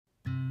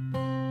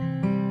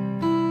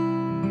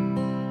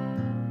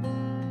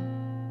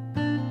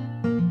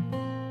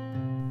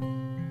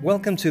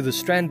Welcome to the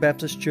Strand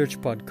Baptist Church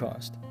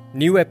podcast.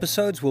 New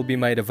episodes will be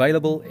made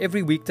available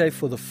every weekday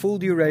for the full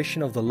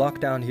duration of the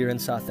lockdown here in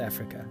South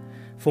Africa.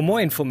 For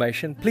more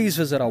information, please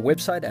visit our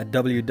website at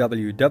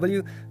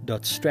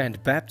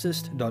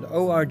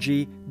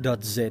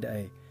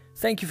www.strandbaptist.org.za.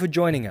 Thank you for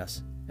joining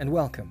us and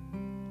welcome.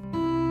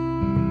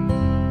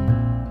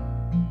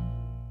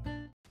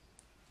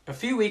 A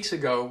few weeks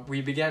ago,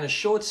 we began a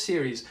short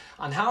series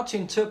on how to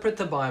interpret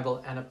the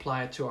Bible and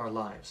apply it to our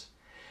lives.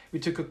 We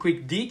took a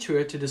quick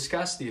detour to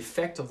discuss the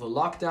effect of the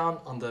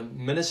lockdown on the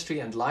ministry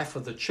and life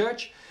of the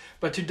church,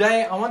 but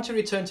today I want to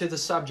return to the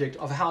subject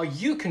of how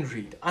you can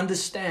read,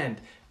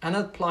 understand, and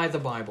apply the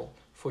Bible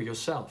for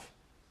yourself.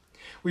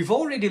 We've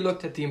already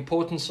looked at the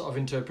importance of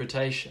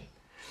interpretation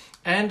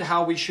and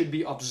how we should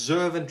be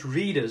observant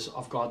readers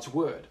of God's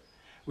Word.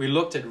 We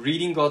looked at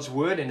reading God's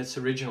Word in its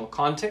original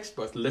context,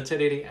 both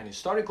literary and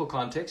historical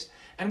context,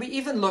 and we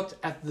even looked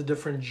at the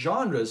different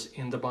genres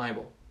in the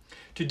Bible.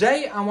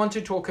 Today I want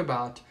to talk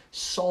about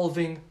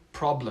solving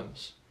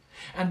problems.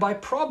 And by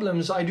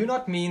problems, I do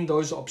not mean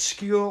those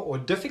obscure or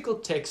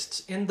difficult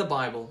texts in the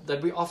Bible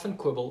that we often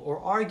quibble or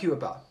argue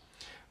about.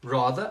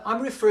 Rather,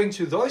 I'm referring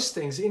to those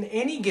things in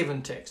any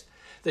given text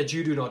that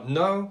you do not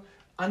know,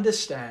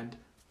 understand,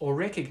 or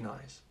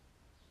recognize.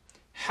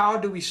 How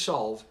do we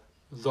solve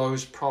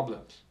those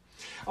problems?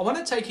 I want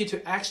to take you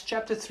to Acts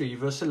chapter 3,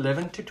 verse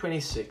 11 to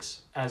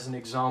 26 as an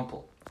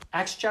example.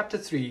 Acts chapter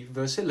 3,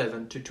 verse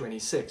 11 to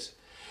 26.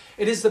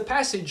 It is the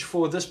passage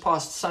for this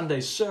past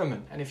Sunday's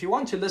sermon, and if you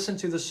want to listen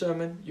to the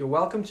sermon, you're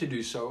welcome to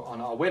do so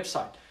on our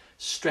website,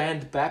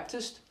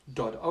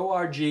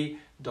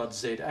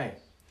 strandbaptist.org.za.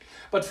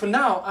 But for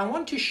now, I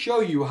want to show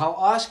you how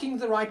asking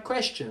the right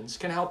questions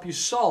can help you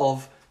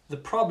solve the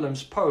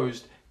problems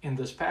posed in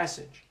this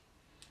passage.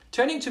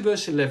 Turning to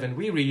verse 11,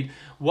 we read,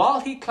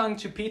 "While he clung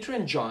to Peter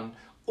and John,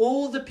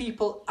 all the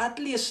people,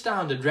 utterly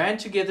astounded, ran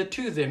together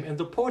to them in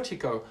the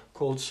portico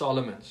called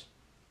Solomon's."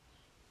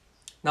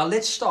 Now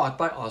let's start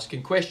by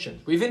asking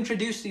questions. We've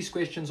introduced these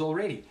questions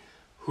already.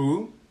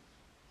 Who,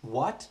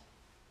 what,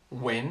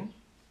 when,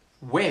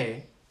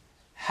 where,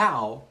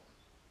 how,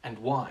 and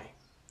why.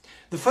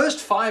 The first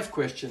 5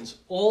 questions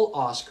all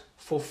ask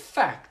for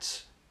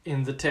facts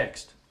in the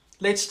text.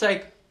 Let's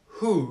take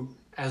who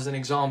as an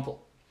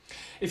example.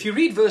 If you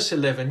read verse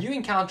 11, you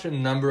encounter a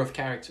number of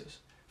characters.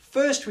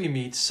 First, we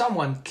meet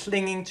someone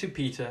clinging to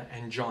Peter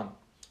and John.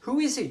 Who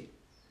is he?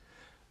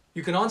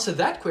 You can answer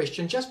that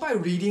question just by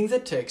reading the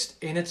text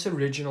in its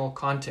original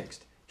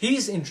context.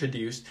 He's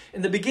introduced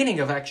in the beginning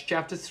of Acts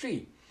chapter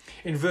 3.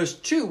 In verse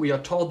 2, we are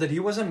told that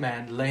he was a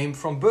man lame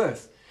from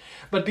birth.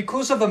 But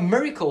because of a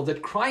miracle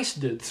that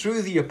Christ did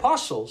through the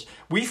apostles,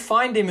 we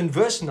find him in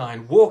verse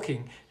 9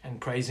 walking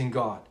and praising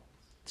God.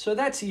 So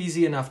that's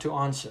easy enough to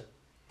answer.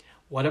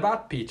 What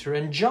about Peter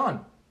and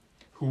John?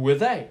 Who were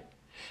they?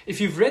 If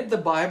you've read the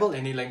Bible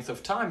any length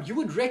of time, you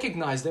would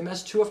recognize them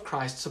as 2 of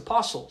Christ's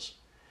apostles.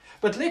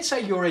 But let's say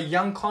you're a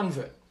young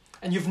convert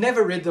and you've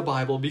never read the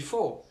Bible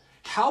before.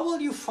 How will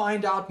you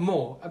find out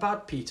more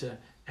about Peter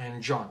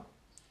and John?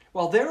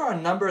 Well, there are a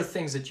number of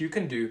things that you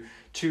can do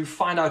to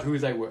find out who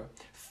they were.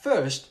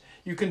 First,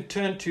 you can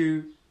turn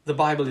to the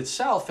Bible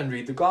itself and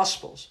read the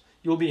Gospels.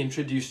 You'll be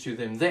introduced to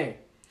them there.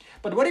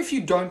 But what if you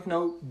don't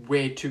know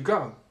where to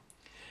go?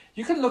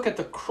 You can look at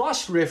the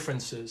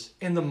cross-references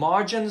in the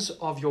margins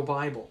of your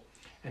Bible.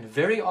 And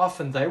very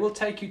often they will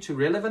take you to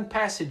relevant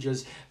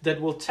passages that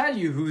will tell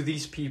you who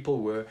these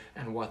people were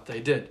and what they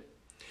did.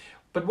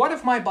 But what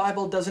if my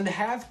Bible doesn't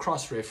have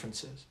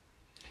cross-references?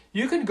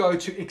 You can go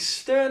to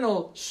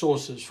external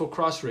sources for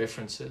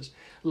cross-references,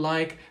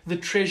 like the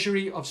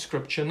Treasury of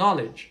Scripture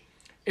Knowledge.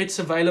 It's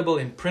available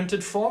in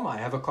printed form. I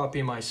have a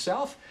copy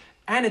myself,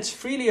 and it's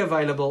freely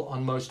available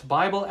on most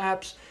Bible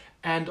apps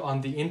and on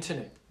the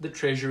internet, the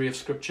Treasury of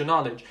Scripture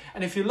Knowledge.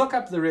 And if you look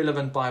up the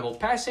relevant Bible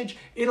passage,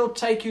 it'll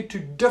take you to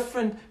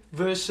different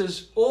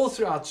verses all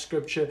throughout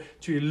Scripture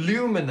to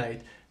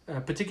illuminate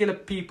particular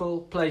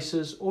people,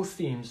 places, or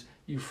themes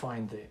you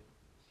find there.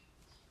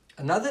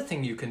 Another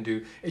thing you can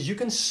do is you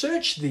can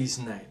search these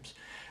names.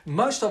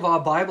 Most of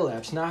our Bible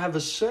apps now have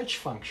a search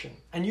function,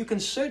 and you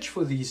can search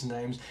for these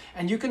names,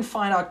 and you can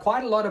find out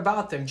quite a lot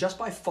about them just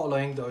by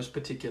following those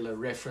particular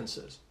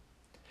references.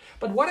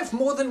 But what if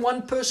more than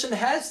one person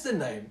has the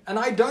name, and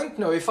I don't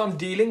know if I'm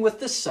dealing with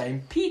the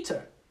same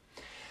Peter?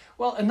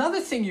 Well, another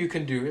thing you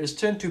can do is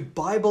turn to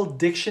Bible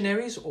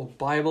dictionaries or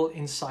Bible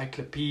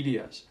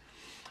encyclopedias.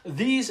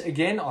 These,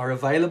 again, are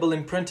available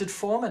in printed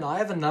form, and I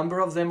have a number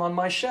of them on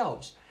my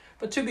shelves.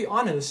 But to be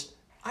honest,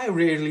 I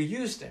rarely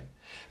use them,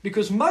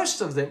 because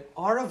most of them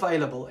are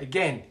available,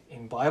 again,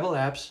 in Bible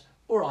apps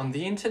or on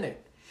the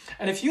internet.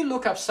 And if you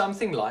look up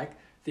something like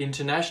the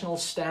International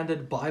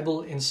Standard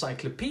Bible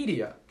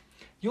Encyclopedia,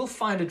 you'll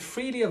find it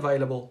freely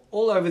available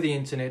all over the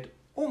internet,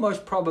 or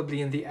most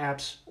probably in the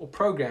apps or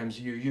programs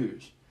you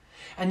use.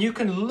 And you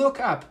can look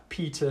up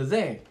Peter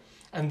there,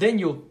 and then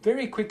you'll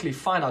very quickly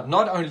find out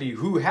not only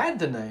who had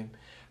the name,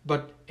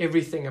 but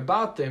everything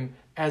about them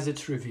as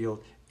it's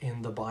revealed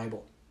in the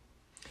Bible.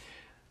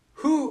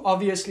 Who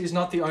obviously is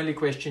not the only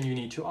question you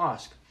need to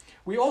ask.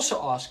 We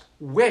also ask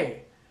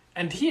where.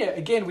 And here,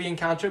 again, we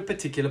encounter a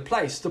particular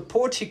place, the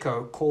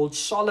portico called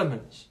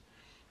Solomon's.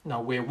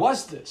 Now, where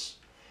was this?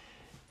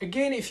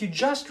 Again, if you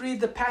just read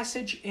the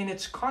passage in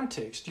its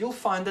context, you'll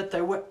find that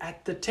they were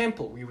at the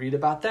temple. We read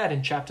about that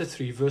in chapter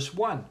 3, verse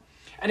 1.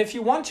 And if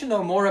you want to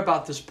know more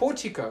about this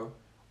portico,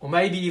 or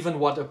maybe even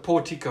what a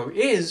portico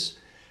is,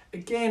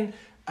 again,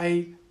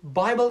 a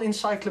Bible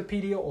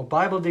encyclopedia or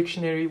Bible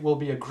dictionary will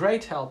be a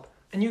great help.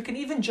 And you can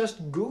even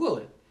just Google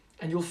it,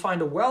 and you'll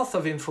find a wealth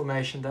of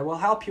information that will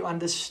help you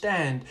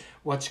understand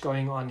what's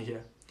going on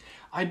here.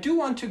 I do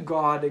want to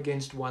guard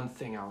against one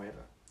thing,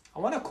 however. I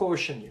want to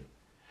caution you.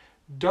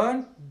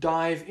 Don't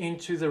dive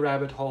into the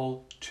rabbit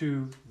hole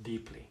too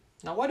deeply.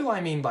 Now, what do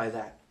I mean by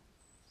that?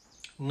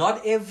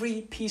 Not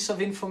every piece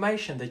of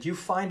information that you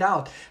find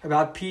out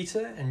about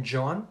Peter and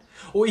John,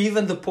 or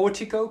even the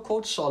portico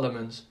called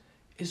Solomon's,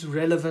 is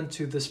relevant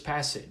to this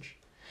passage.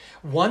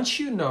 Once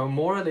you know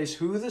more or less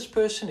who this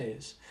person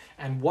is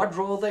and what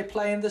role they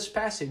play in this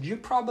passage, you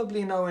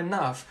probably know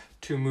enough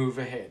to move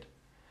ahead.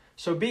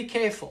 So be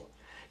careful.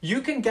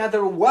 You can gather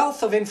a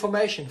wealth of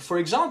information. For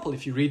example,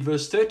 if you read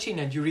verse 13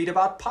 and you read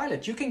about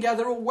Pilate, you can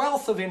gather a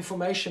wealth of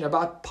information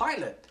about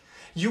Pilate.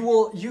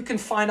 You can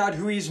find out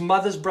who his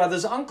mother's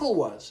brother's uncle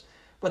was,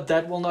 but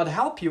that will not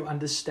help you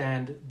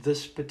understand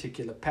this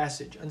particular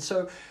passage. And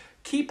so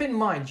keep in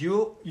mind,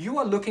 you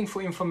are looking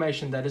for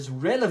information that is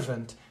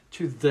relevant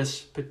to this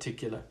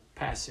particular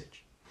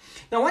passage.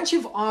 Now, once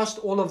you've asked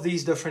all of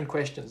these different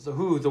questions, the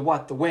who, the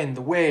what, the when,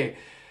 the where,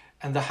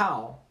 and the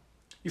how,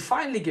 you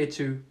finally get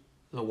to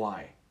the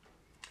why.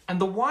 And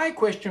the why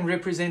question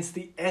represents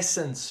the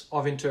essence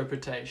of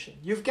interpretation.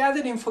 You've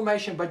gathered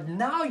information, but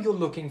now you're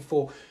looking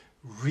for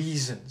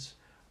reasons,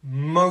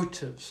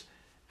 motives,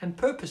 and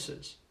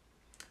purposes.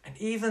 And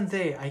even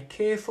there, a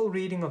careful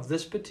reading of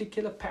this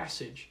particular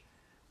passage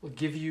will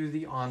give you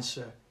the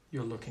answer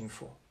you're looking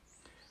for.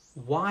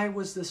 Why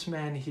was this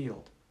man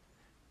healed?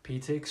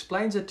 Peter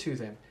explains it to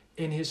them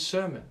in his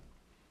sermon.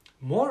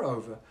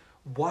 Moreover,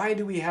 why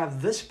do we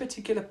have this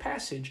particular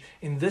passage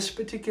in this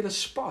particular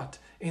spot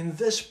in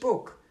this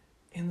book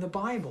in the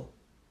Bible?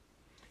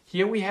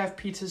 Here we have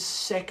Peter's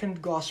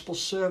second gospel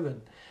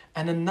sermon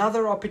and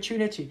another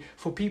opportunity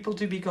for people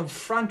to be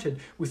confronted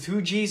with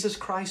who Jesus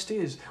Christ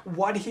is,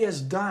 what he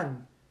has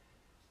done,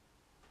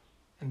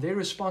 and their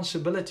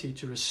responsibility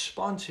to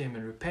respond to him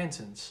in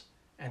repentance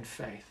and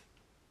faith.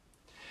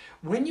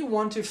 When you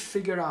want to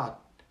figure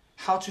out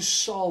how to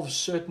solve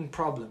certain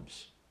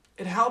problems,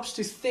 it helps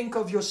to think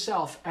of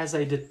yourself as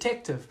a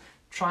detective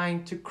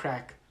trying to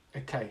crack a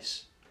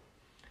case.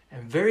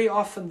 And very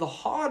often the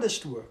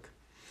hardest work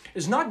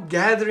is not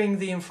gathering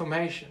the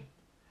information,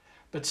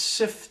 but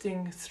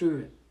sifting through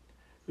it,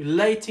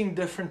 relating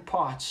different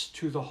parts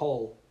to the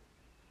whole,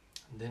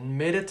 and then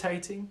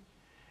meditating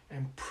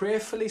and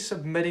prayerfully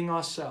submitting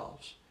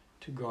ourselves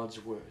to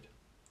God's word.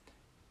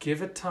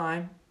 Give it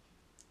time,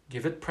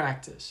 give it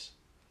practice,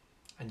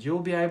 and you'll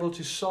be able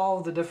to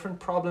solve the different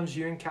problems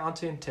you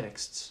encounter in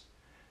texts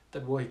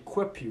that will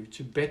equip you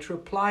to better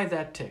apply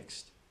that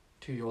text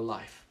to your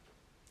life.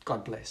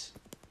 God bless.